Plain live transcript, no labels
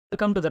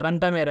Welcome to the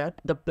Runtime Era,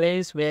 the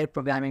place where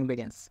programming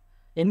begins.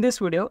 In this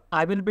video,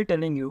 I will be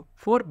telling you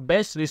 4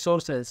 best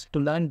resources to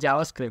learn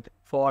JavaScript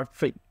for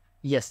free.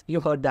 Yes,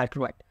 you heard that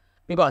right.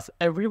 Because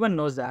everyone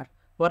knows that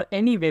for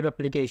any web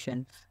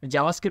application,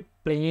 JavaScript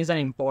plays an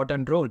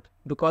important role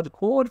because the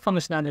core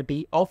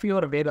functionality of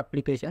your web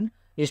application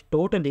is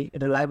totally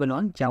reliable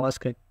on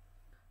JavaScript.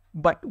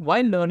 But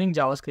while learning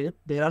JavaScript,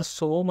 there are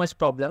so much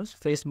problems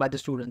faced by the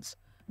students.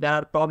 There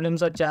are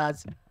problems such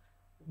as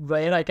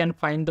where I can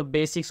find the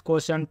basics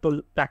question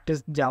to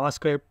practice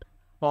JavaScript,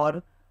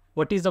 or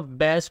what is the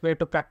best way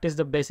to practice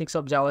the basics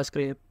of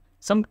JavaScript,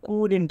 some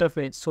cool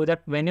interface so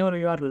that whenever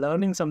you are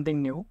learning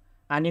something new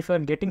and if you are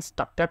getting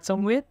stuck at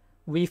somewhere,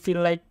 we feel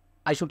like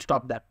I should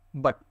stop that.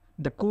 But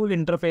the cool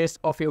interface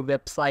of your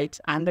websites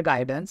and the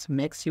guidance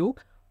makes you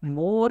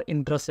more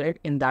interested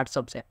in that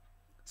subject.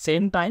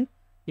 Same time,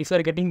 if you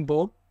are getting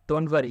bored,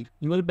 don't worry.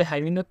 You will be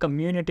having a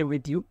community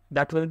with you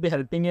that will be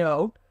helping you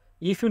out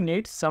if you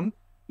need some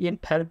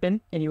help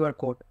in your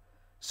code.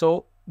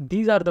 So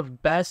these are the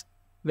best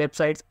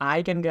websites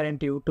I can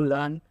guarantee you to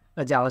learn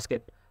a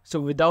JavaScript. So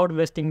without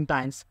wasting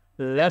time,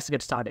 let's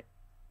get started.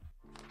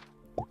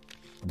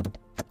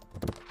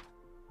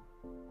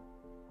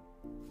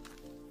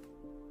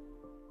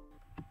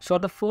 So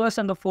the first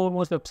and the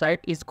foremost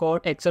website is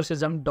called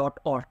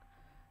Exorcism.org.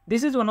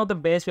 This is one of the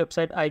best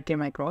websites I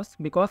came across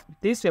because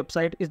this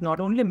website is not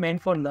only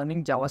meant for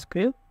learning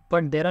JavaScript,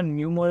 but there are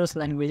numerous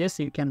languages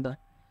you can learn.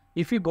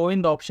 If you go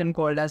in the option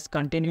called as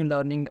continue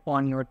learning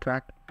on your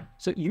track,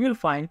 so you will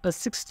find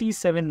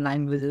 67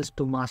 languages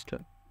to master.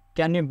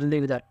 Can you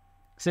believe that?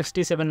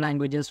 67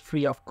 languages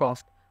free of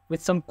cost with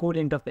some cool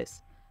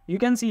interface. You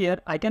can see here,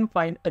 I can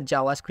find a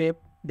JavaScript.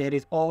 There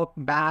is awk,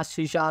 bash,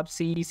 C#,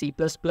 C, C++,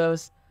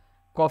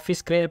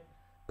 CoffeeScript,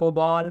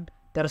 COBOL.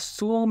 There are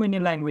so many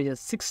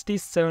languages,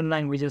 67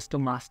 languages to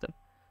master.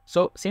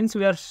 So since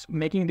we are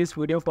making this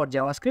video for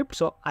JavaScript,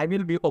 so I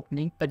will be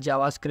opening a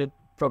JavaScript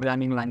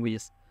programming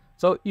languages.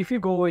 So if you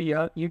go over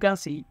here, you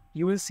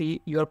will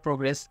see your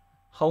progress,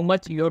 how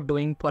much you're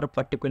doing for a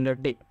particular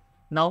day.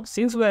 Now,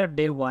 since we're at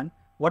day 1,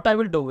 what I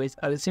will do is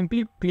I will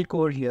simply click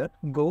over here,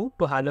 go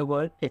to Hello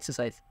World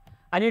exercise.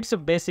 And it's a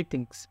basic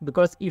things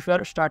because if you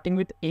are starting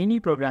with any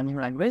programming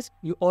language,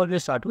 you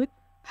always start with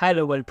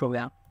Hello World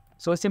program.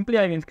 So simply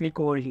I will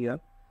click over here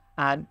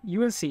and you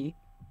will see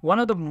one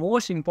of the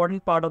most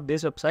important part of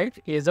this website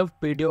is a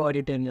video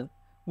editorial,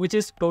 which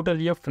is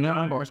totally a free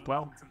course.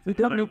 You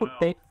don't need to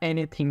pay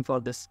anything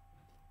for this.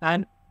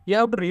 And you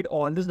have to read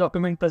all this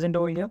document present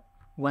over here.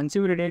 Once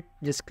you read it,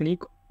 just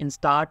click in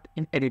start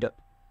in editor.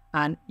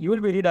 And you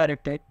will be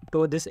redirected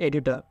to this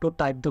editor to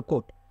type the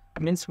code.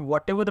 It means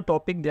whatever the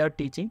topic they are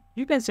teaching,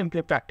 you can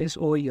simply practice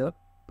over here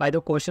by the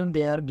question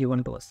they are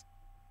given to us.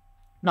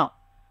 Now,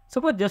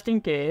 suppose just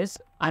in case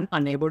I'm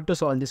unable to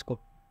solve this code,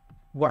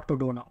 what to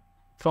do now?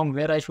 From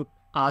where I should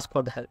ask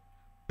for the help?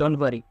 Don't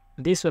worry,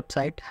 this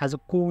website has a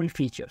cool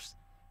features,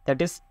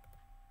 that is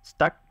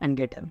Stuck and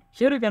Get Help.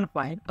 Here you can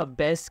find a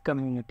best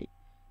community.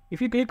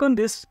 If you click on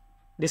this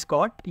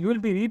Discord, you will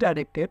be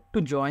redirected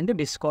to join the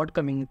Discord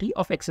community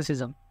of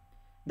Exorcism.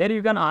 There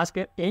you can ask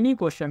any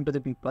question to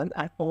the people,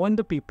 and all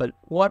the people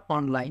who are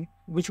online,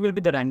 which will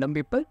be the random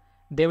people,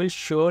 they will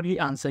surely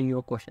answer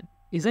your question.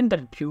 Isn't that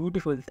a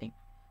beautiful thing?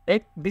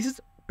 Right? This is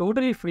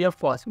totally free of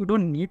cost. You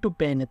don't need to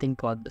pay anything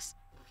for this.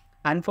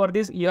 And for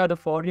this, you have the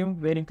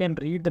forum where you can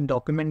read the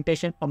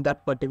documentation of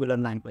that particular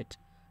language.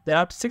 There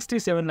are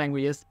 67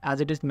 languages as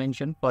it is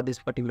mentioned for this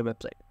particular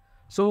website.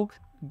 So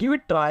give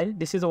it a try.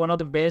 This is one of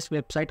the best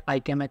websites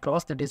I came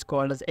across that is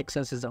called as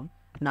Exorcism.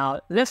 Now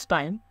let's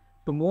time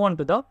to move on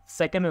to the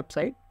second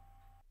website.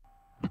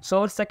 So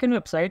our second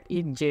website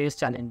is JS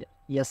Challenger.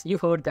 Yes, you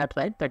heard that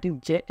right. That is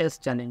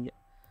JS Challenger.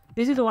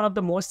 This is one of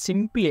the most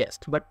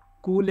simplest but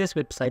coolest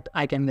website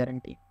I can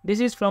guarantee.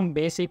 This is from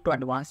basic to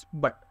advanced,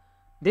 but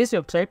this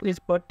website is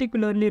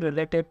particularly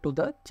related to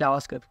the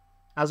JavaScript.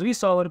 As we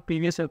saw our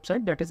previous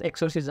website, that is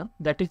Exorcism,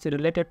 that is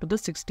related to the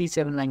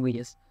 67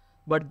 languages.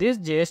 But this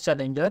JS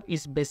Challenger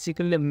is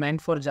basically meant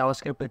for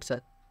JavaScript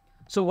itself.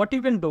 So what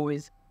you can do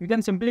is, you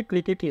can simply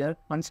click it here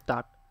on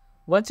start.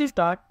 Once you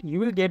start, you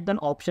will get an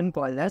option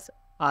called as,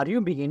 are you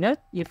beginner?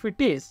 If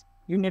it is,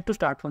 you need to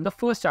start from the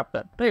first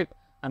chapter, right?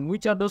 And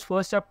which are those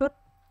first chapter?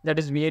 That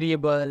is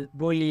variable,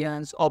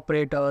 booleans,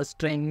 operators,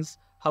 strings,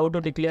 how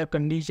to declare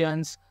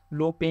conditions,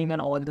 looping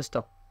and all the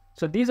stuff.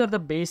 So these are the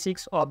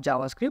basics of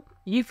JavaScript.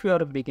 If you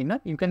are a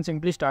beginner, you can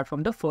simply start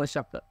from the first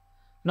chapter.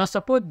 Now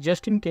suppose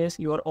just in case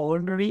you are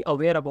already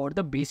aware about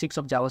the basics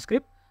of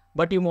JavaScript,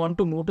 but you want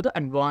to move to the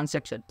advanced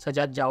section such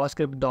as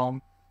JavaScript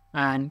DOM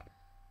and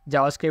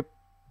JavaScript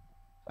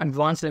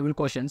advanced level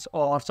questions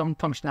or some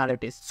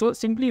functionalities. So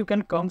simply you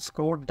can come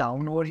scroll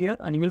down over here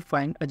and you will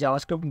find a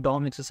JavaScript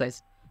DOM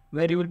exercise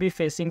where you will be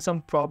facing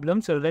some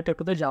problems related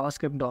to the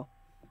JavaScript DOM.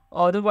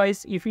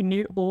 Otherwise, if you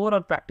need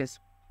overall practice,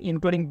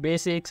 including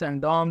basics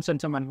and DOMs and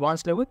some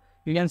advanced level,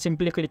 you can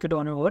simply click it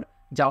on over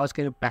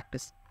JavaScript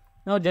practice.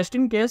 Now, just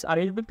in case, I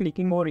will be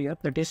clicking over here,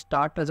 that is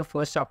start as a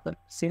first chapter,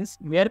 since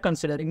we are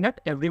considering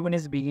that everyone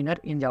is beginner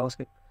in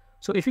JavaScript.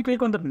 So if you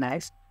click on the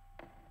next,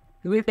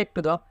 You will take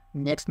to the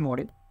next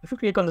module. If you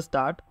click on the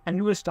start, and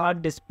you will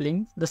start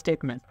displaying the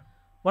statement.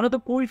 One of the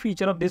cool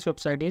feature of this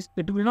website is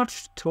it will not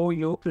show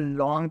you a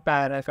long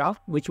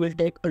paragraph, which will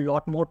take a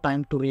lot more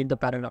time to read the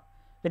paragraph.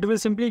 It will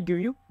simply give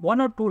you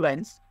 1 or 2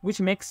 lines, which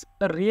makes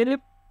a really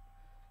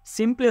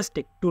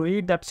simplistic to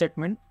read that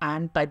statement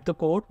and type the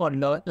code or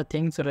learn the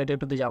things related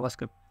to the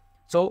JavaScript.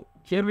 So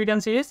here we can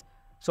see is,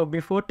 so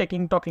before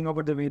talking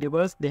about the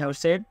variables, they have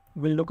said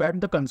we'll look at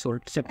the console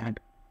statement.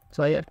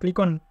 So I click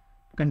on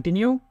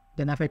continue,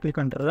 then if I click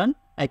on run,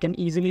 I can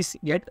easily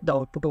get the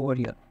output over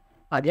here.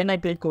 Again, I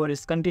click over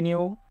is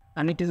continue,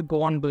 and it is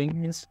go on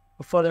doing means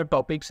further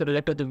topics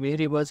related to the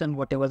variables and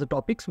whatever the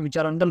topics which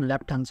are on the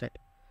left hand side.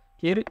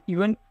 Here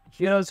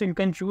also you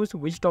can choose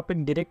which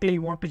topic directly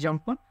you want to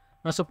jump on.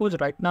 Now suppose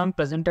right now I'm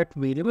present at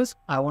variables,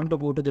 I want to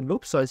go to the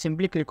loop, so I'll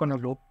simply click on a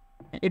loop.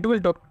 It will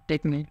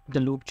take me to the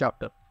loop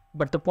chapter.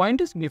 But the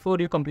point is, before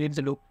you complete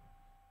the loop,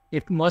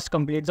 it must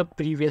complete the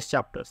previous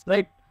chapters,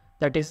 right?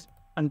 That is,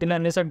 until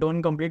unless I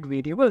don't complete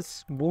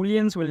variables,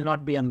 booleans will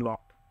not be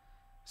unlocked.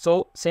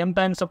 So same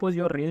time, suppose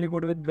you're really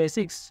good with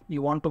basics,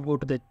 you want to go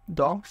to the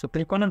DOM, so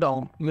click on a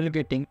DOM, you will be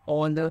getting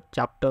all the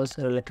chapters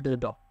related to the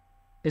DOM.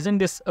 Isn't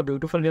this a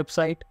beautiful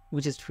website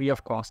which is free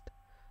of cost?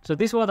 So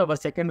this was our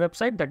second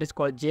website, that is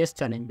called JS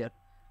Challenger.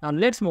 Now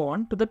let's move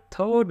on to the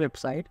third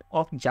website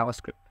of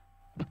JavaScript.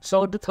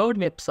 So the third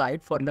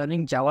website for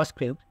learning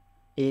JavaScript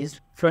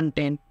is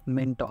Frontend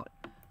Mentor.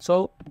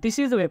 So this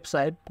is a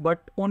website,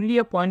 but only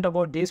a point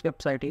about this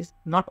website is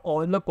not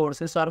all the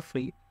courses are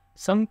free.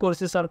 Some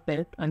courses are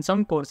paid and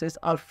some courses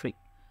are free.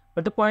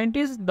 But the point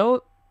is, the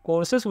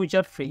courses which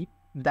are free,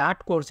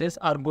 that courses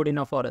are good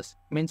enough for us.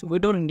 Means we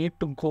don't need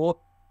to go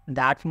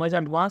that much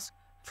advanced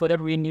so that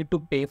we need to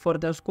pay for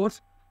those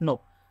course.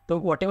 No. So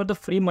whatever the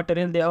free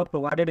material they have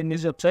provided in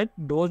this website,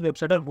 those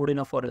websites are good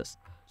enough for us.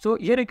 So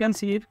here you can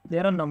see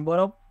there are a number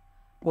of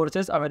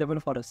courses available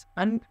for us.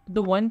 And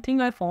the one thing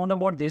I found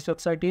about this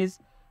website is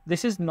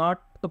this is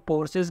not the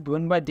courses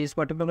given by this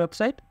particular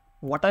website.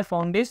 What I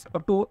found is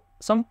to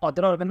some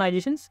other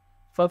organizations,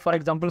 for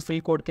example,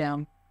 Free Code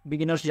Camp,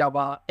 Beginners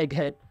Java,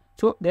 Egghead.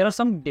 So there are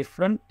some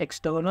different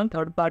external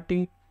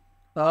third-party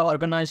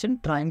organization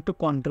trying to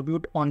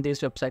contribute on this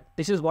website.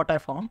 This is what I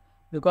found,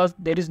 because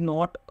there is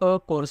not a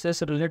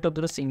courses related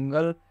to the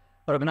single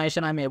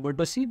organization I'm able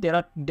to see. There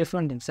are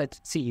different things.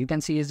 See, you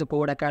can see is the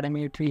Code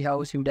Academy,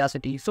 Treehouse,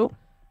 Udacity. So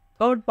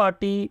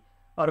third-party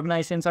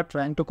organizations are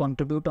trying to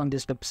contribute on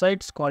this website.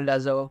 It's called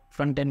as a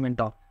Frontend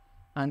Mentor,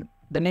 and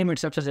the name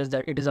itself suggests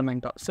that it is a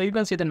mentor. So you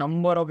can see the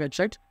number of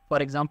websites. For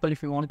example,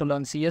 if you want to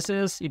learn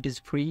CSS, it is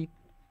free.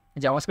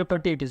 JavaScript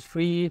 30, it is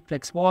free.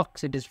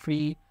 Flexbox, it is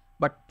free.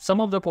 But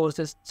some of the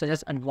courses, such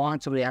as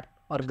Advanced React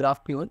or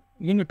GraphQL,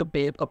 you need to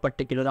pay a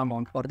particular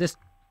amount for this.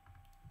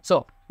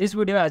 So this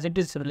video, as it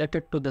is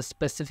related to the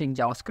specific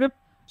JavaScript,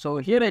 so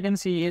here I can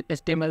see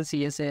HTML,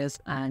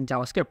 CSS, and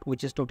JavaScript,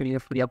 which is totally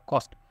free of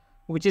cost,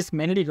 which is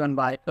mainly run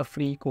by a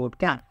Free Code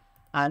Camp.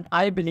 And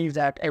I believe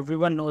that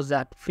everyone knows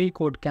that Free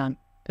Code Camp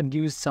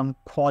gives some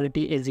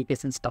quality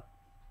education stuff.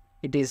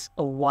 It is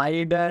a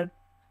wider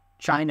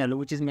channel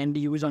which is mainly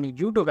used on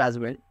YouTube as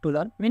well to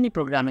learn many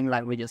programming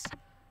languages.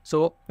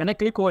 So when I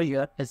click over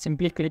here, I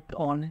simply click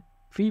on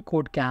Free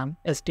Code Camp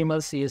HTML,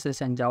 CSS,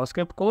 and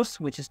JavaScript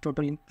course, which is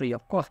totally free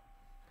of cost.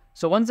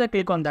 So once I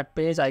click on that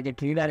page, I get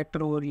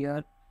redirected over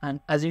here, and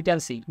as you can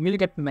see, we'll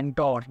get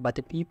mentored by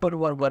the people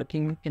who are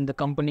working in the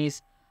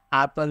companies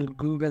Apple,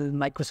 Google,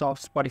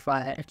 Microsoft,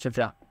 Spotify,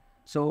 etc.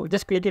 So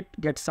just click it,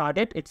 get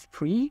started. It's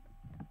free.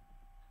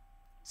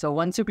 So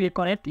once you click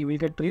on it, you will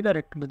get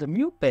redirected to the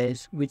new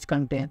page which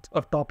contains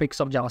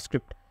topics of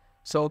JavaScript.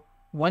 So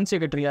once you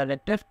get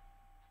redirected,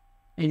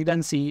 you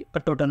can see a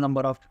total number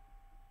of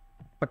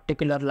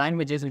particular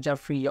languages which are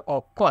free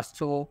of cost.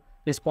 So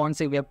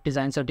responsive web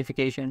design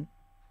certification.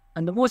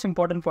 And the most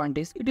important point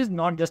is, it is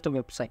not just a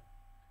website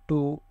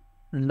to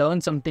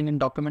learn something in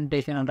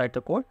documentation and write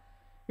a code.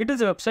 It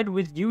is a website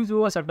which gives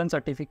you a certain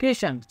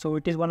certification. So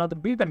it is one of the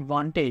big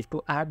advantage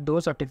to add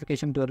those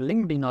certifications to your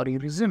LinkedIn or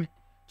your resume,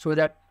 so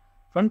that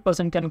one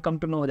person can come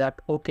to know that,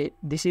 okay,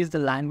 this is the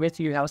language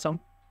you have some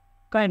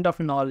kind of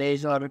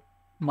knowledge or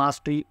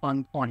mastery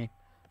on it.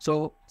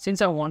 So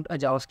since I want a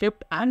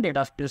JavaScript and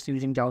data structures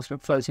using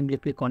JavaScript, so I'll simply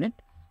click on it.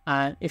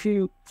 And if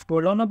you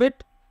scroll down a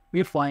bit,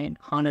 we find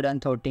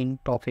 113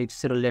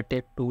 topics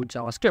related to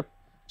JavaScript.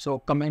 So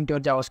comment your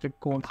JavaScript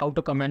code, how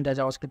to comment the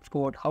JavaScript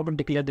code, how to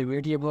declare the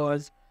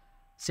variables.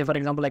 Say for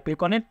example, I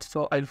click on it,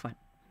 so I'll find.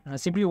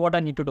 Simply what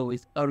I need to do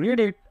is read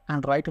it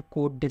and write a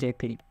code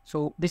directly.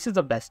 So this is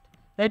the best.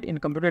 Right? In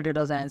computer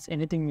data science,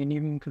 anything we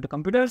need to the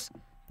computers,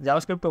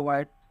 JavaScript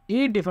provide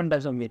 8 different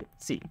types of variables.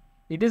 See,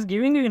 it is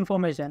giving you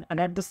information, and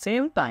at the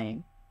same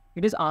time,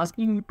 it is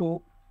asking you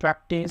to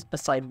practice a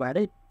side by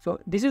side. So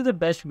this is the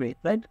best way,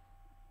 right?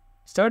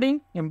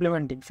 Studying,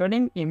 implementing,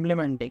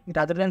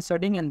 rather than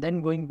studying and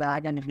then going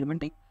back and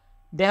implementing.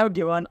 They have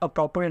given a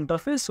proper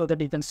interface so that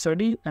you can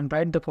study and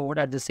write the code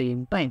at the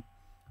same time.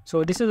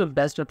 So this is the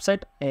best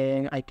website,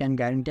 and I can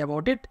guarantee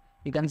about it.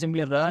 You can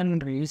simply run,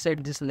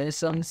 reset this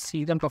lesson,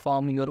 see them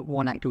perform your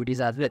own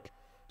activities as well.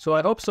 So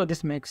I hope so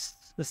this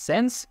makes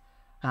sense.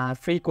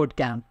 Free code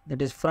camp,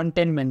 that is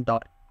Frontend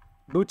Mentor.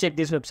 Do check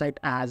this website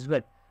as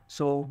well.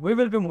 So we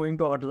will be moving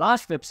to our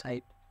last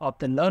website of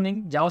the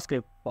learning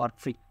JavaScript for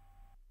free.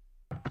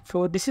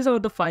 So this is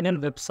the final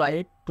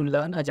website to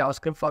learn a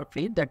JavaScript for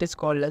free, that is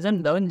called as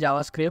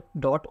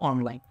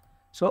learnjavascript.online.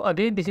 So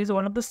again, this is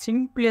one of the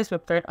simplest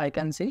website I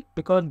can say,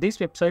 because this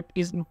website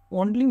is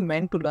only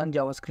meant to learn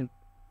JavaScript.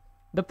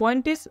 The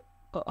point is,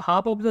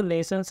 half of the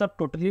lessons are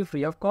totally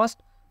free of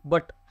cost,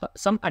 but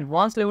some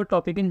advanced level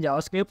topic in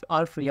JavaScript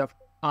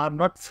are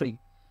not free.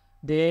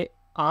 They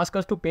ask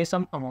us to pay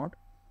some amount.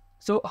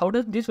 So how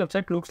does this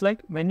website looks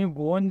like? When you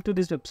go into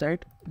this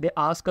website, they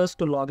ask us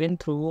to log in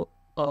through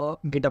a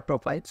GitHub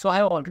profile. So I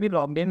have already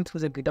logged in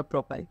through the GitHub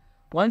profile.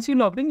 Once you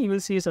log in, you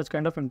will see such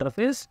kind of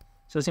interface.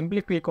 So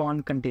simply click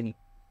on continue.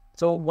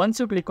 So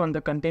once you click on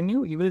the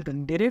continue, you will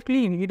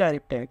directly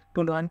redirected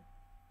to learn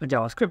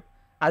JavaScript.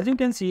 As you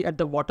can see at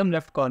the bottom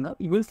left corner,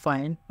 you will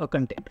find a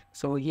content.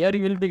 So here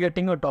you will be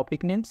getting a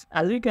topic names.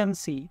 As you can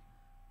see,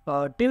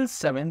 till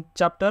 7th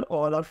chapter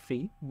all are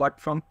free, but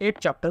from 8th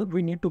chapter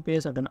we need to pay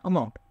a certain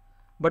amount.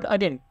 But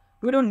again,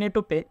 we don't need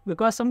to pay,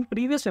 because some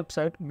previous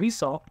website we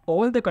saw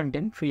all the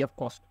content free of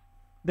cost.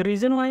 The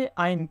reason why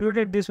I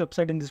included this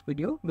website in this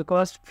video,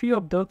 because few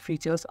of the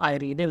features I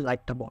really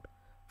liked about.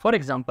 For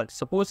example,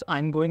 suppose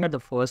I'm going at the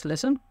first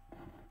lesson.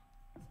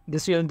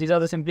 These are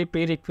the simply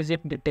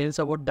prerequisite details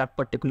about that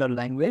particular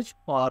language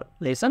or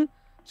lesson.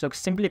 So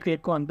simply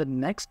click on the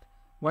next.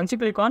 Once you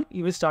click on,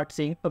 you will start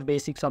seeing the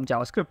basics of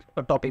JavaScript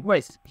or topic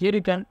wise. Here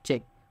you can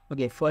check,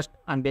 okay, first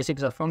and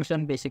basics of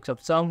function, basics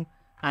of sum,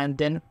 and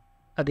then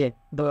again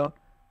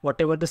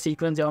whatever the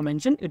sequence I have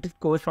mentioned, it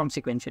goes from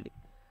sequentially.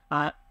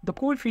 The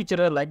cool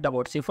feature I liked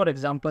about, say for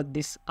example,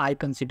 this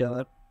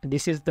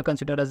is the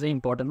considered as the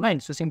important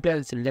line. So simply I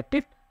will select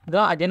it.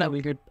 Again I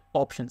will get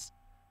options.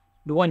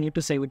 Do I need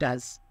to save it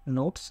as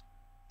notes?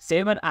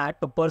 Save and add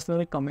a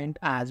personal comment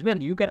as well.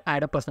 You can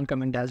add a personal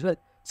comment as well.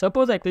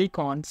 Suppose I click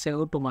on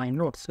save to my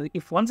notes. So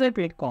if once I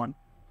click on,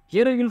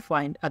 here you will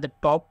find at the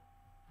top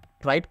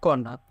right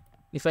corner,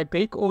 if I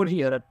click over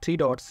here at 3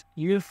 dots,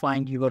 you will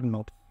find your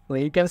notes. So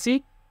you can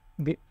see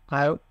I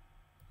have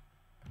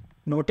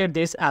noted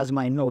this as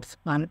my notes,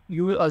 and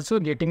you will also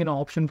getting an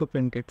option to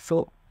print it.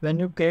 So when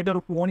you create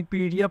your own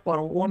PDF or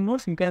own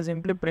notes, you can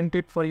simply print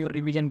it for your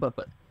revision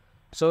purpose.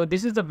 So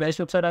this is the best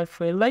website I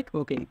feel like.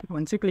 Okay,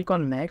 once you click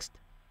on next,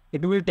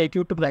 it will take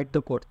you to write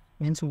the code.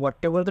 Means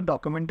whatever the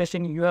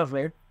documentation you have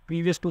read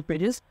previous 2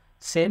 pages,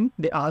 same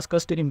they ask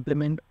us to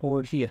implement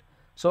over here.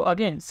 So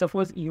again,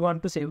 suppose you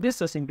want to save this,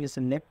 so simply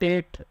select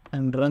it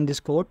and run this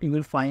code. You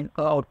will find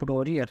an output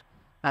over here.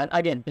 And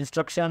again,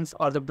 instructions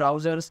or the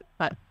browsers,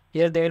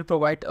 here they will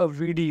provide a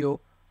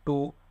video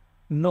to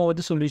know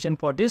the solution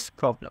for this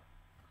problem.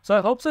 So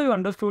I hope so you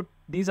understood.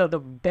 These are the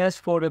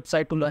best 4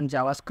 websites to learn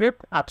JavaScript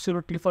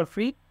absolutely for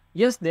free.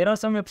 Yes, there are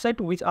some websites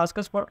which ask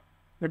us for a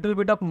little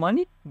bit of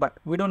money, but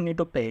we don't need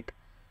to pay it.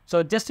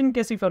 So just in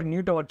case if you are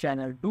new to our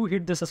channel, do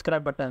hit the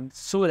subscribe button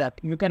so that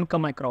you can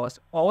come across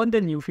all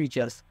the new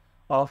features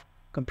of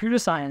computer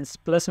science,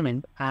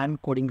 placement and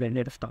coding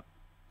related stuff.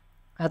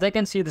 As I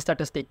can see the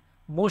statistic,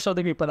 most of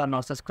the people are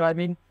not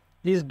subscribing.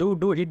 Please do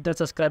hit the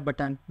subscribe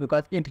button,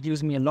 because it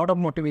gives me a lot of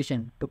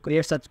motivation to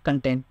create such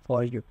content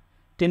for you.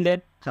 Till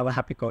then, have a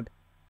happy code.